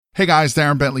Hey guys,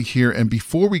 Darren Bentley here, and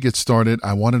before we get started,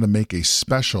 I wanted to make a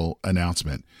special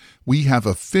announcement. We have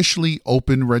officially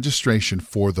opened registration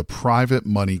for the Private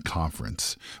Money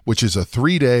Conference, which is a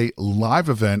 3-day live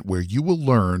event where you will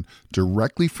learn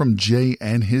directly from Jay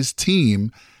and his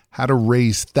team how to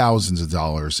raise thousands of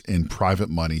dollars in private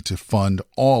money to fund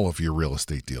all of your real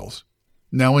estate deals.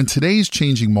 Now, in today's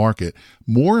changing market,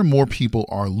 more and more people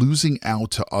are losing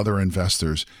out to other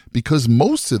investors because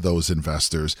most of those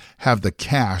investors have the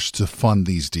cash to fund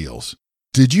these deals.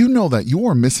 Did you know that you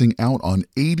are missing out on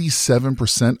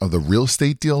 87% of the real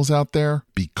estate deals out there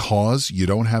because you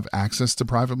don't have access to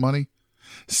private money?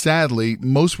 Sadly,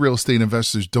 most real estate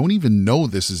investors don't even know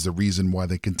this is the reason why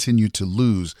they continue to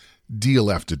lose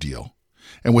deal after deal.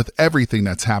 And with everything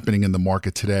that's happening in the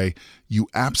market today, you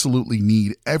absolutely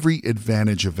need every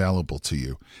advantage available to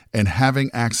you. And having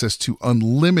access to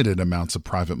unlimited amounts of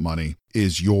private money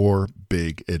is your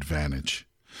big advantage.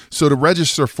 So to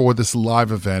register for this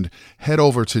live event, head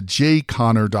over to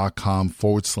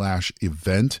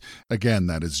jayconner.com/event. Again,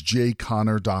 that is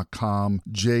jayconner.com,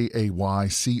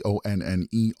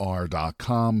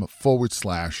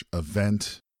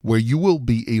 jayconner.com/event, where you will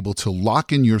be able to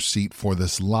lock in your seat for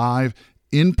this live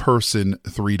in-person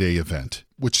 3-day event,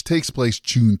 which takes place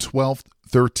June 12th,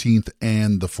 13th,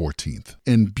 and the 14th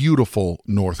in beautiful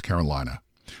North Carolina.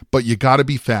 But you got to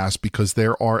be fast because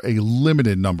there are a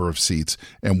limited number of seats,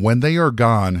 and when they are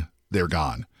gone, they're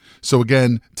gone. So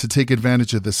again, to take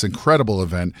advantage of this incredible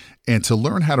event and to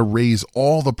learn how to raise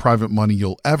all the private money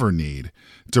you'll ever need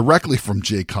directly from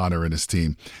Jay Conner and his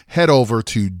team, head over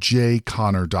to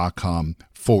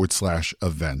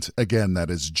jayconner.com/event. Again,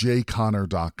 that is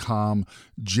jayconner.com,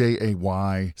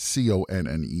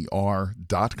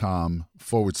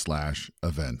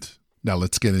 jayconner.com/event. Now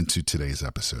let's get into today's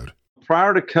episode.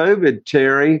 Prior to COVID,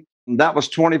 Terry, that was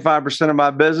 25% of my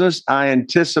business. I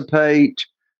anticipate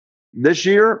this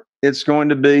year it's going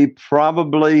to be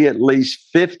probably at least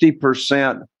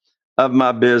 50% of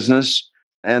my business,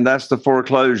 and that's the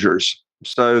foreclosures.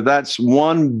 So that's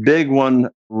one big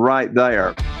one right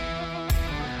there.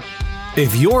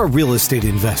 If you're a real estate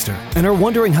investor and are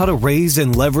wondering how to raise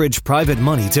and leverage private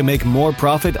money to make more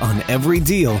profit on every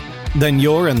deal, then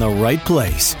you're in the right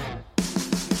place.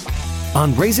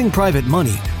 On Raising Private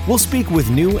Money, we'll speak with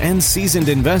new and seasoned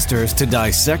investors to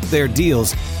dissect their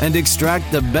deals and extract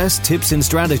the best tips and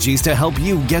strategies to help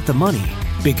you get the money,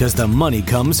 because the money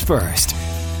comes first.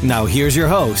 Now here's your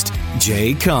host,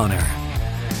 Jay Conner.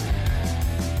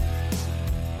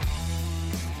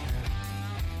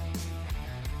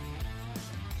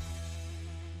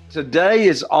 Today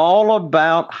is all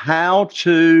about how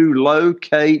to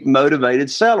locate motivated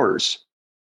sellers.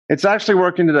 It's actually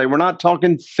working today. We're not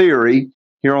talking theory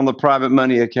here on the Private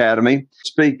Money Academy.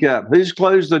 Speak up. Who's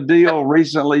closed a deal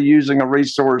recently using a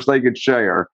resource they could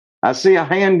share? I see a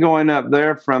hand going up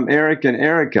there from Eric and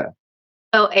Erica.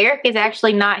 So Eric is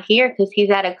actually not here because he's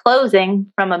at a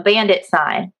closing from a bandit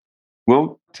sign.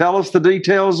 Well, tell us the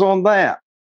details on that.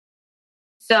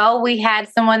 So we had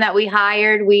someone that we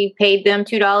hired. We paid them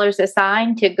 $2 a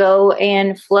sign to go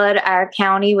and flood our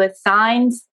county with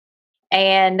signs.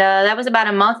 And that was about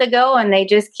a month ago, and they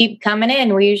just keep coming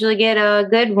in. We usually get a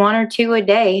good 1 or 2 a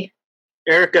day.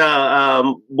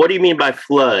 Erica, what do you mean by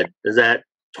flood? Is that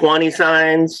 20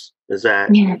 signs? Is that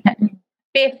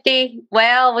 50?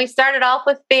 Well, we started off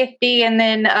with 50, and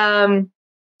then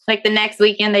like the next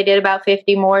weekend they did about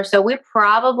 50 more. So we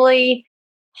probably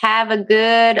have a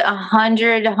good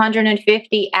 100,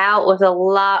 150 out, with a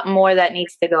lot more that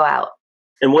needs to go out.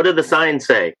 And what do the signs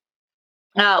say?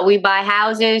 We buy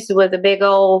houses with a big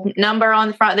old number on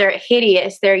the front. They're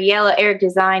hideous. They're yellow. Eric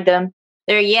designed them.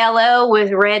 They're yellow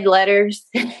with red letters.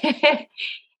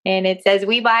 And it says,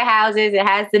 we buy houses. It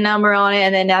has the number on it.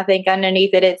 And then I think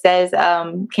underneath it, it says,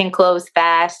 can close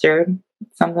fast or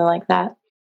something like that.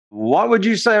 What would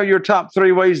you say are your top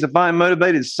 3 ways to find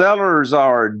motivated sellers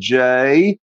are,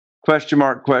 Jay? Question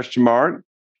mark, question mark.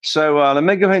 So let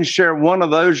me go ahead and share one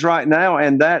of those right now.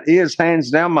 And that is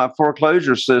hands down my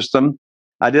foreclosure system.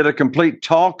 I did a complete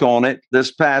talk on it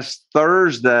this past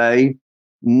Thursday.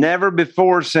 Never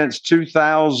before since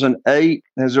 2008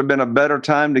 has there been a better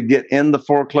time to get in the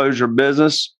foreclosure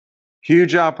business.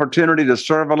 Huge opportunity to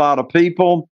serve a lot of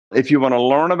people. If you want to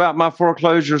learn about my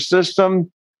foreclosure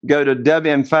system, go to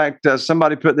in fact,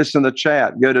 somebody put this in the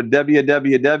chat. Go to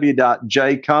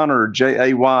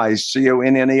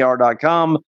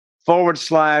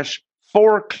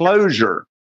www.jayconner.com/foreclosure.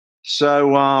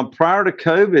 So prior to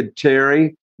COVID,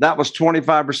 Terry, that was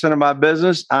 25% of my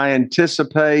business. I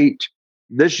anticipate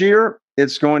this year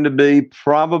it's going to be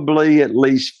probably at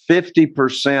least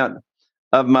 50%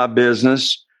 of my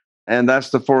business, and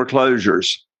that's the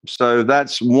foreclosures. So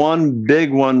that's one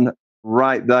big one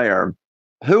right there.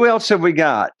 Who else have we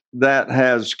got that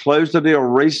has closed a deal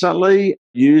recently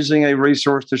using a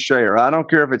resource to share? I don't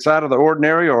care if it's out of the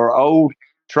ordinary or old,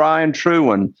 try and true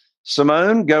one.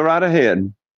 Simone, go right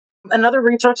ahead. Another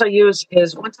resource I use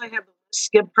is once I have the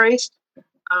skip traced,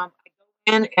 I go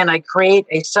in and I create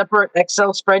a separate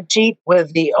Excel spreadsheet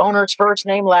with the owner's first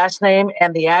name, last name,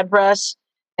 and the address.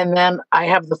 And then I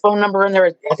have the phone number in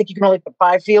there. I think you can only put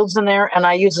 5 fields in there. And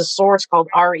I use a source called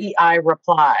REI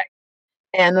Reply.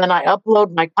 And then I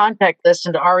upload my contact list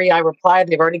into REI Reply.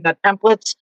 They've already got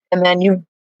templates. And then you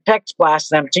text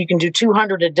blast them. So you can do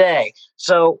 200 a day.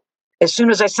 So as soon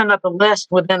as I send out the list,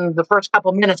 within the first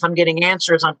couple minutes, I'm getting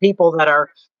answers on people that are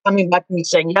coming back to me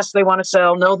saying, yes, they want to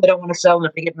sell. No, they don't want to sell. And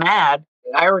if they get mad,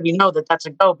 I already know that that's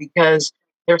a go because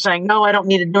they're saying, no, I don't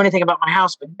need to do anything about my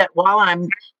house. But yet while I'm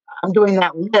doing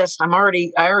that list, I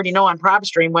already know on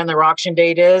PropStream when their auction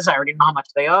date is. I already know how much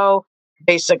they owe,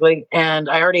 basically. And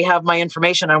I already have my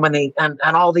information on when they, and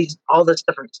all this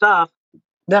different stuff.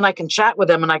 Then I can chat with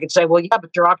them and I can say, well, yeah,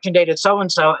 but your auction date is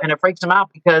so-and-so. And it freaks them out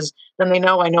because then they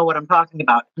know I know what I'm talking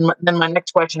about. And then my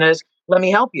next question is, let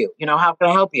me help you. How can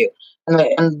I help you? And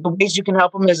the ways you can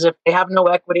help them is if they have no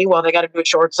equity, well, they got to do a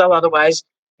short sell. Otherwise,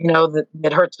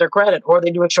 that hurts their credit. Or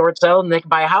they do a short sell and they can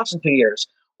buy a house in 2 years.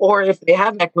 Or if they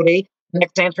have equity, the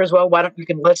next answer is, well, why don't you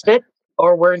can list it?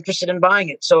 Or we're interested in buying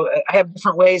it. So I have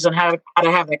different ways on how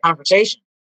to have that conversation.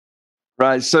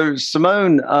 Right. So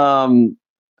Simone,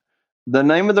 the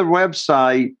name of the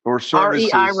website or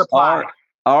service REI Reply.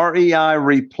 REI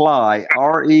Reply,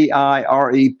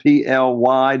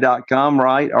 REIREPLY.com,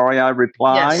 right? REI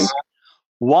Reply. Yes.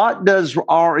 What does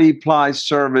REPly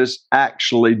service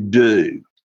actually do?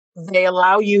 They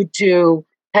allow you to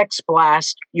text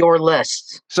blast your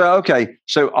list. So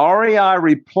REI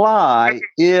Reply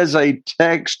is a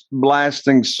text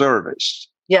blasting service.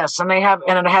 Yes, and it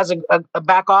has a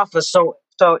back office. So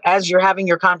as you're having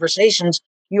your conversations,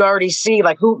 you already see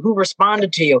like who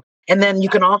responded to you. And then you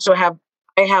can also I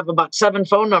have about 7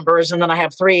 phone numbers, and then I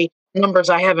have 3 numbers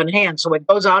I have in hand. So it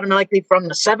goes automatically from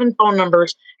the 7 phone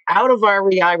numbers out of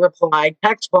REI Reply,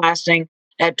 text blasting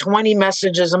at 20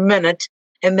 messages a minute.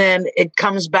 And then it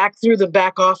comes back through the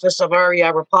back office of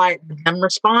REI Reply, them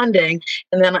responding.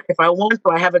 And then if I want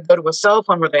to, I have it go to a cell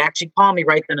phone where they actually call me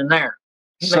right then and there.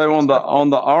 So on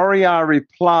the REI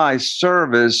Reply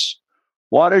service,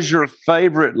 what is your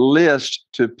favorite list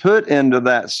to put into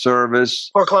that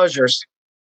service? Foreclosures.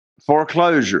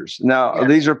 Now, Yeah.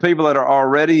 These are people that are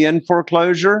already in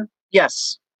foreclosure?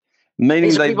 Yes. Meaning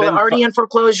These are people that are already in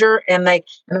foreclosure, and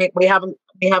we have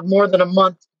more than a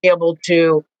month to be able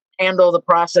to handle the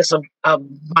process of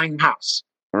buying a house.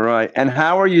 Right. And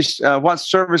how are you? What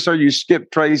service are you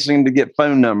skip tracing to get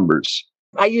phone numbers?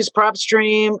 I use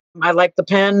PropStream. I like the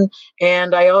pen,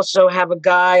 and I also have a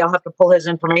guy. I'll have to pull his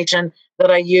information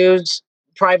that I use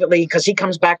privately because he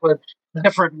comes back with a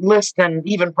different list than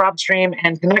even PropStream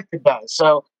and Connected does.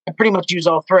 So I pretty much use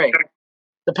all 3,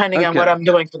 depending on what I'm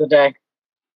doing for the day.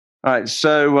 All right.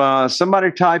 So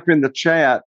somebody type in the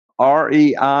chat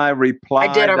REIReply.com. I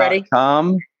did already.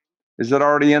 Is it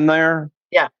already in there?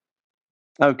 Yeah.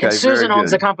 Okay. And Susan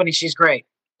owns the company. She's great.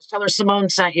 Just tell her Simone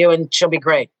sent you, and she'll be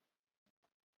great.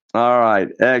 All right.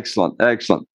 Excellent.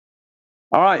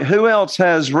 All right. Who else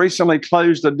has recently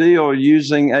closed a deal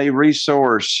using a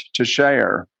resource to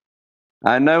share?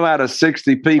 I know out of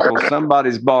 60 people,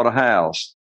 somebody's bought a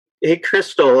house. Hey,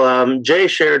 Crystal, Jay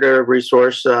shared a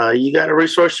resource. You got a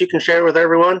resource you can share with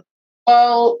everyone?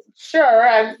 Well, sure.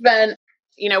 I've been,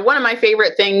 one of my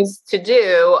favorite things to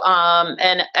do,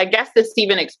 and I guess this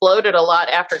even exploded a lot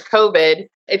after COVID.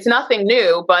 It's nothing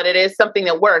new, but it is something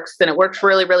that works, and it works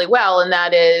really, really well. And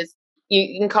that is,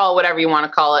 you can call it whatever you want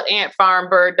to call it, ant farm,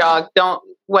 bird dog,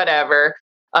 whatever,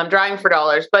 driving for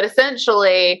dollars. But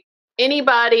essentially,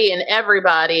 anybody and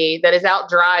everybody that is out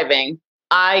driving,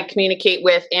 I communicate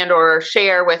with and or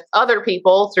share with other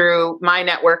people through my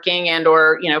networking and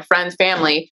or, friends,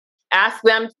 family. Ask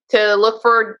them to look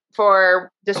for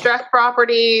distressed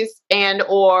properties and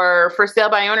or for sale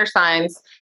by owner signs,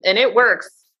 and it works.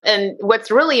 And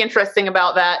what's really interesting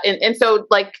about that, and so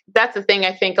like that's the thing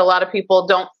I think a lot of people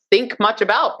don't think much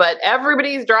about, but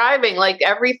everybody's driving, like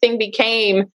everything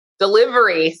became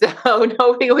delivery. So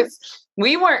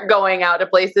we weren't going out to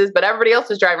places, but everybody else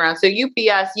was driving around. So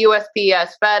UPS,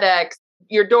 USPS, FedEx,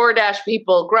 your DoorDash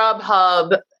people,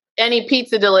 Grubhub, any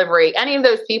pizza delivery, any of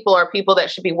those people are people that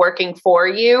should be working for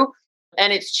you,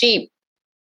 and it's cheap.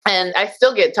 And I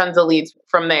still get tons of leads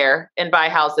from there and buy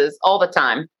houses all the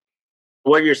time.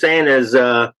 What you're saying is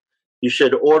You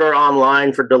should order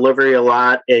online for delivery a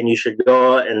lot, and you should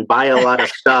go and buy a lot of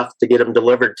stuff to get them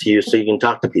delivered to you so you can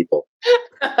talk to people.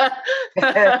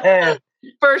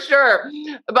 For sure.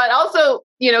 But also,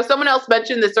 someone else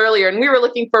mentioned this earlier, and we were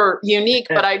looking for unique,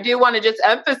 but I do want to just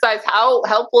emphasize how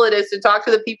helpful it is to talk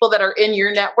to the people that are in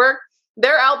your network.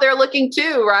 They're out there looking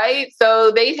too, right? So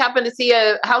they happen to see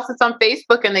a house that's on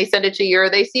Facebook and they send it to you,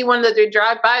 or they see one that they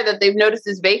drive by that they've noticed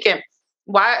is vacant.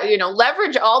 Why,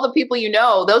 leverage all the people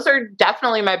Those are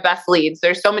definitely my best leads.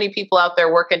 There's so many people out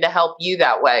there working to help you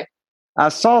that way. I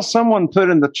saw someone put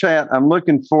in the chat, I'm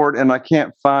looking for it and I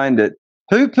can't find it.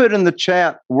 Who put in the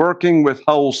chat working with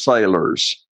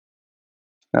wholesalers?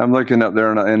 I'm looking up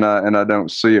there and I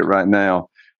don't see it right now.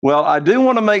 Well, I do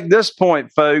want to make this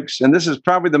point, folks, and this is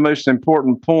probably the most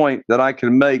important point that I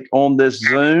can make on this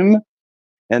Zoom.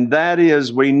 And that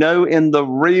is, we know in the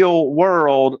real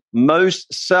world,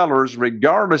 most sellers,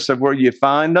 regardless of where you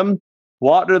find them,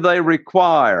 what do they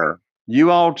require? You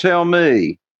all tell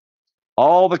me.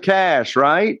 All the cash,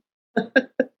 right?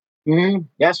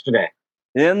 Yesterday.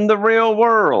 In the real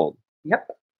world. Yep.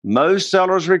 Most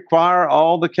sellers require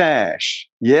all the cash.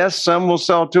 Yes, some will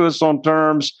sell to us on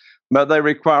terms, but they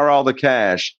require all the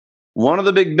cash. One of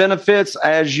the big benefits,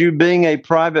 as you being a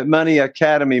Private Money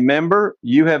Academy member,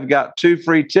 you have got 2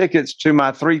 free tickets to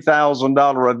my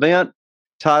 $3,000 event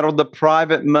titled the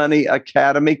Private Money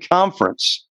Academy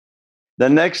Conference. The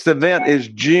next event is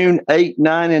June 8,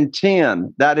 9, and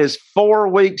 10. That is 4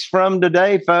 weeks from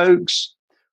today, folks.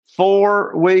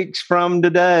 4 weeks from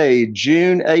today,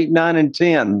 June 8, 9, and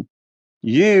 10.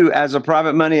 You, as a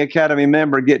Private Money Academy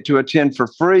member, get to attend for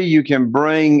free. You can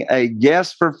bring a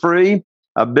guest for free,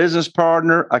 a business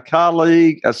partner, a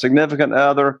colleague, a significant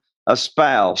other, a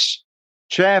spouse.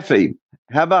 Chaffee,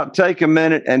 how about take a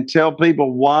minute and tell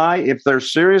people why, if they're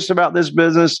serious about this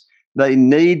business, they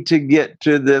need to get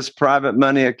to this Private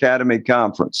Money Academy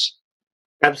conference?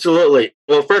 Absolutely.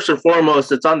 Well, first and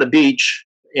foremost, it's on the beach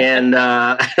and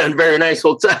a very nice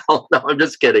hotel. No, I'm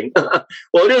just kidding. Well,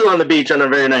 it is on the beach on a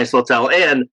very nice hotel.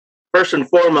 And first and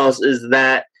foremost is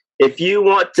that if you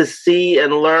want to see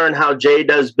and learn how Jay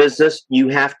does business, you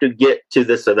have to get to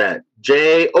this event.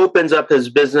 Jay opens up his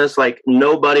business like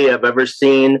nobody I've ever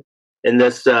seen in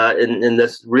this in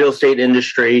this real estate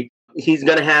industry. He's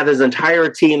going to have his entire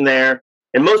team there.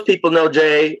 And most people know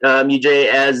Jay, Jay,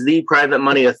 as the Private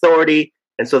Money Authority.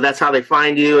 And so that's how they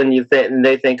find you. And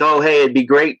they think, oh, hey, it'd be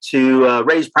great to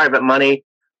raise private money.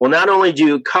 Well, not only do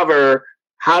you cover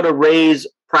how to raise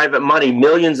private money,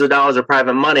 millions of dollars of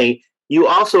private money, you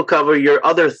also cover your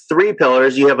other 3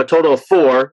 pillars. You have a total of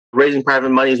 4. Raising private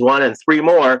money is 1, and 3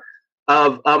 more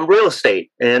of real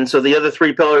estate. And so the other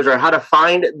 3 pillars are how to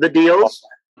find the deals,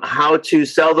 how to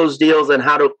sell those deals, and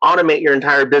how to automate your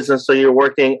entire business so you're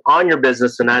working on your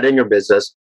business and not in your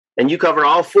business. And you cover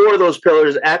all 4 of those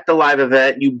pillars at the live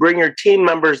event. You bring your team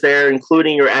members there,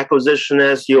 including your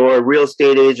acquisitionist, your real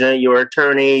estate agent, your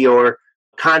attorney, your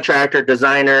contractor,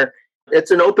 designer. It's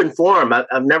an open forum.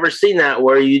 I've never seen that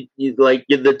where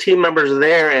the team members are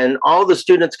there and all the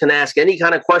students can ask any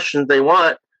kind of questions they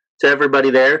want to everybody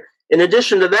there. In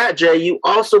addition to that, Jay, you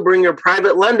also bring your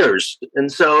private lenders. And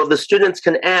so the students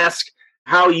can ask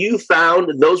how you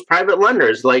found those private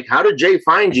lenders. Like, how did Jay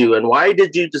find you? And why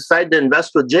did you decide to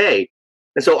invest with Jay?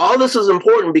 And so all this is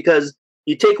important because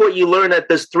you take what you learn at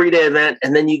this 3-day event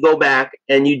and then you go back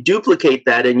and you duplicate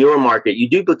that in your market. You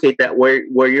duplicate that where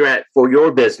you're at for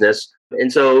your business.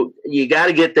 And so you got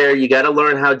to get there. You got to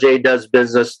learn how Jay does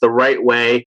business the right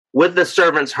way with the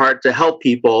servant's heart to help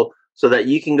people so that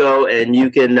you can go and you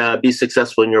can be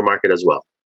successful in your market as well.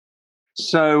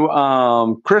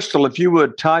 So, Crystal, if you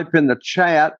would type in the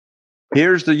chat,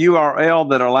 here's the URL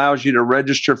that allows you to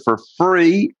register for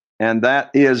free. And that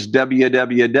is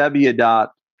www.jays,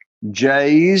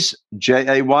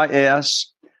 Jays,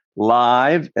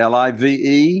 live,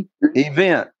 LIVE,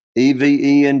 event,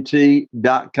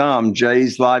 event.com,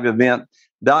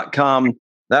 jaysliveevent.com.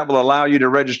 That will allow you to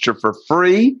register for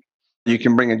free. You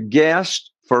can bring a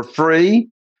guest for free.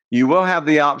 You will have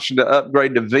the option to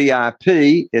upgrade to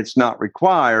VIP. It's not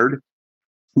required,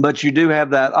 but you do have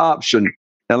that option.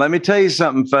 Now, let me tell you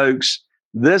something, folks.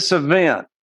 This event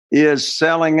is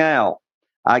selling out.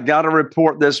 I got a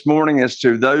report this morning as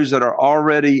to those that are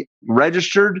already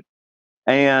registered.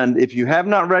 And if you have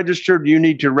not registered, you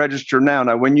need to register now.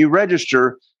 Now, when you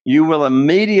register, you will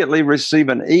immediately receive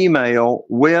an email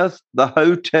with the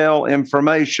hotel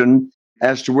information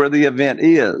as to where the event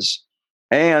is.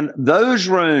 And those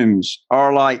rooms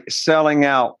are like selling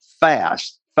out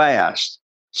fast.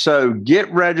 So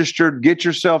get registered, get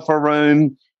yourself a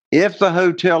room. If the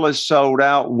hotel is sold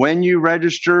out when you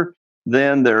register,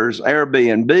 Then there's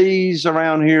Airbnbs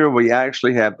around here. We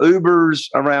actually have Ubers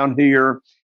around here.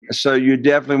 So you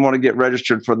definitely want to get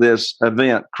registered for this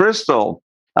event. Crystal,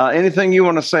 anything you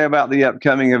want to say about the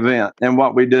upcoming event and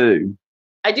what we do?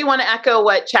 I do want to echo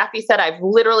what Chaffee said. I've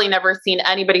literally never seen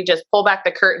anybody just pull back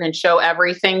the curtain and show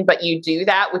everything, but you do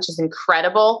that, which is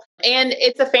incredible. And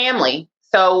it's a family.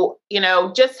 So,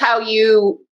 just how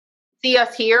you see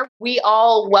us here, we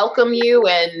all welcome you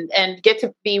and get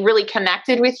to be really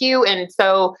connected with you. And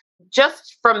so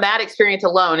just from that experience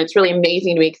alone, it's really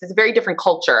amazing to me because it's a very different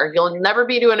culture. You'll never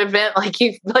be to an event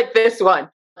like this one.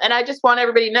 And I just want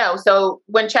everybody to know. So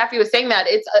when Chaffee was saying that,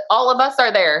 it's all of us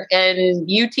are there and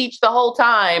you teach the whole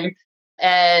time.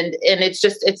 And it's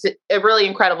a really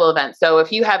incredible event. So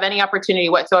if you have any opportunity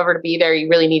whatsoever to be there, you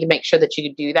really need to make sure that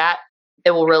you do that.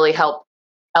 It will really help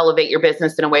elevate your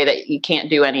business in a way that you can't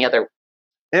do any other.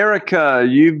 Erica,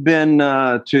 you've been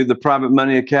to the Private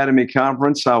Money Academy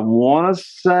conference, I want to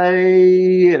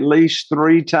say at least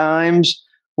 3 times.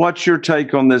 What's your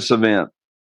take on this event?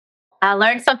 I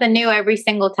learned something new every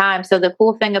single time. So the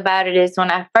cool thing about it is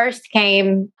when I first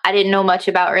came, I didn't know much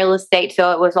about real estate.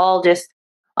 So it was all just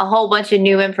a whole bunch of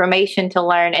new information to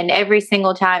learn. And every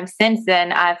single time since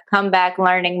then, I've come back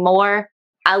learning more.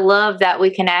 I love that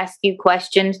we can ask you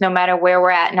questions no matter where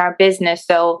we're at in our business.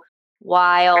 So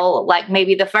while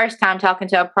maybe the first time talking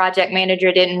to a project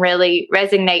manager didn't really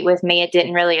resonate with me, it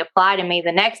didn't really apply to me.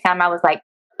 The next time I was like,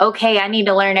 okay, I need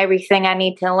to learn everything I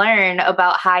need to learn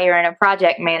about hiring a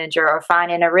project manager or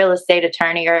finding a real estate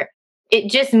attorney, or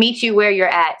it just meets you where you're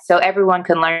at so everyone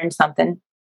can learn something.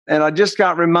 And I just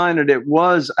got reminded it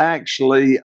was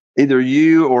actually either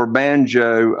you or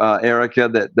Banjo, Erica,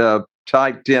 that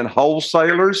typed in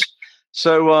wholesalers.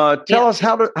 So tell us,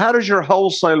 how does your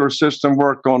wholesaler system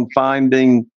work on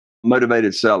finding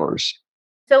motivated sellers?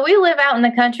 So we live out in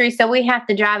the country, so we have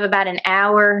to drive about an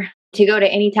hour to go to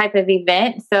any type of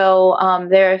event. So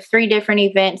there are 3 different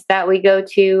events that we go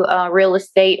to, Real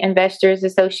Estate Investors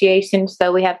Association.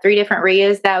 So we have 3 different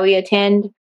RIAs that we attend.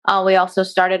 We also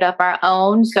started up our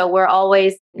own. So we're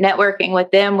always networking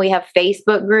with them. We have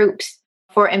Facebook groups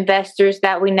for investors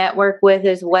that we network with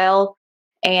as well.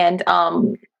 And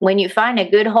when you find a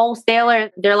good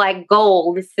wholesaler, they're like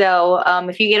gold. So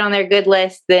if you get on their good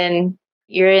list, then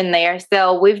you're in there.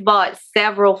 So we've bought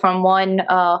several from one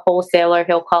wholesaler.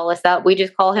 He'll call us up. We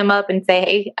just call him up and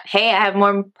say, hey, I have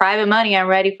more private money. I'm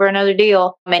ready for another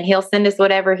deal. And he'll send us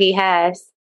whatever he has.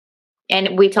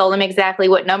 And we told him exactly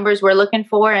what numbers we're looking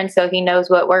for. And so he knows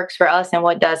what works for us and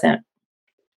what doesn't.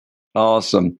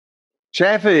 Awesome.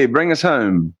 Chaffee, bring us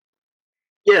home.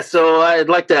 Yeah, so I'd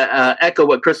like to echo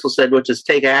what Crystal said, which is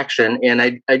take action.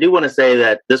 And I do want to say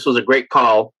that this was a great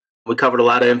call. We covered a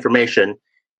lot of information.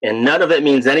 And none of it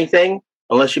means anything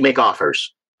unless you make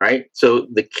offers, right? So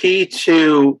the key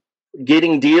to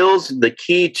getting deals, the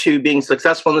key to being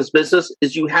successful in this business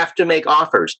is you have to make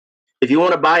offers. If you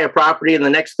want to buy a property in the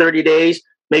next 30 days,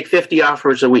 make 50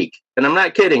 offers a week. And I'm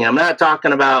not kidding. I'm not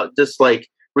talking about just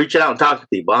reaching out and talking to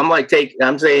people.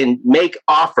 I'm saying make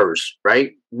offers,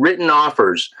 right? Written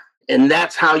offers. And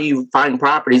that's how you find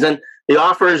properties. And the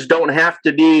offers don't have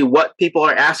to be what people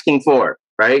are asking for.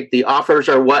 Right? The offers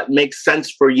are what makes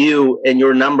sense for you and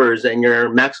your numbers and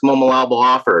your maximum allowable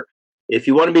offer. If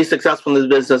you want to be successful in this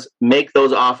business, make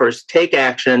those offers, take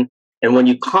action. And when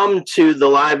you come to the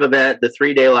live event, the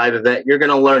 3-day live event, you're going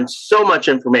to learn so much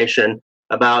information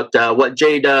about what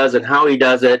Jay does and how he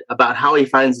does it, about how he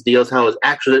finds deals, how his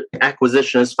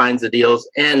acquisitionist finds the deals,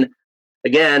 and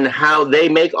again, how they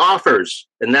make offers.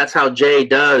 And that's how Jay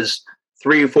does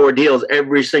 3 or 4 deals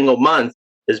every single month,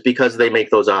 is because they make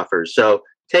those offers. So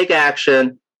take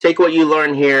action, take what you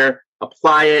learn here,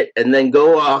 apply it, and then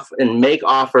go off and make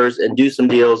offers and do some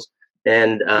deals.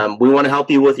 And we want to help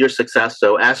you with your success.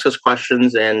 So ask us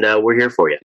questions, and we're here for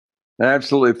you.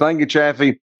 Absolutely. Thank you,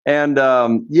 Chaffee. And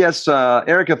yes,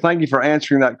 Erica, thank you for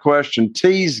answering that question.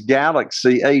 Tease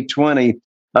Galaxy A20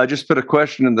 just put a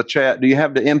question in the chat. Do you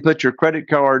have to input your credit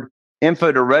card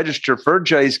info to register for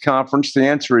Jay's conference? The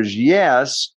answer is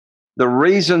yes. The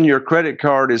reason your credit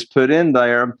card is put in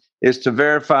there is to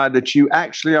verify that you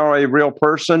actually are a real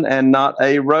person and not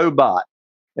a robot.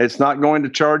 It's not going to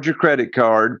charge your credit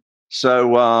card.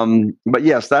 So, but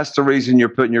yes, that's the reason you're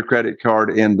putting your credit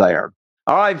card in there.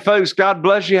 All right, folks, God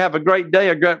bless you. Have a great day,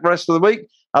 a great rest of the week.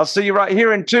 I'll see you right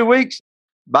here in 2 weeks.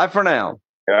 Bye for now.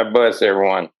 God bless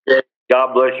everyone.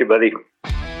 God bless you, buddy.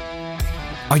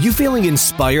 Are you feeling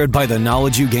inspired by the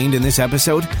knowledge you gained in this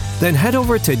episode? Then head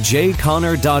over to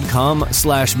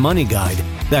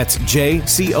jconner.com/moneyguide. That's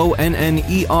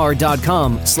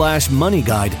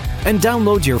jconner.com/moneyguide and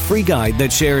download your free guide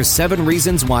that shares 7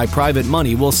 reasons why private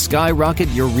money will skyrocket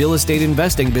your real estate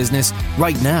investing business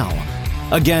right now.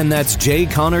 Again, that's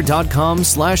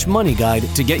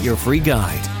jconner.com/moneyguide to get your free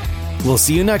guide. We'll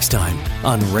see you next time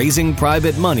on Raising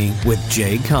Private Money with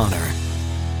Jay Conner.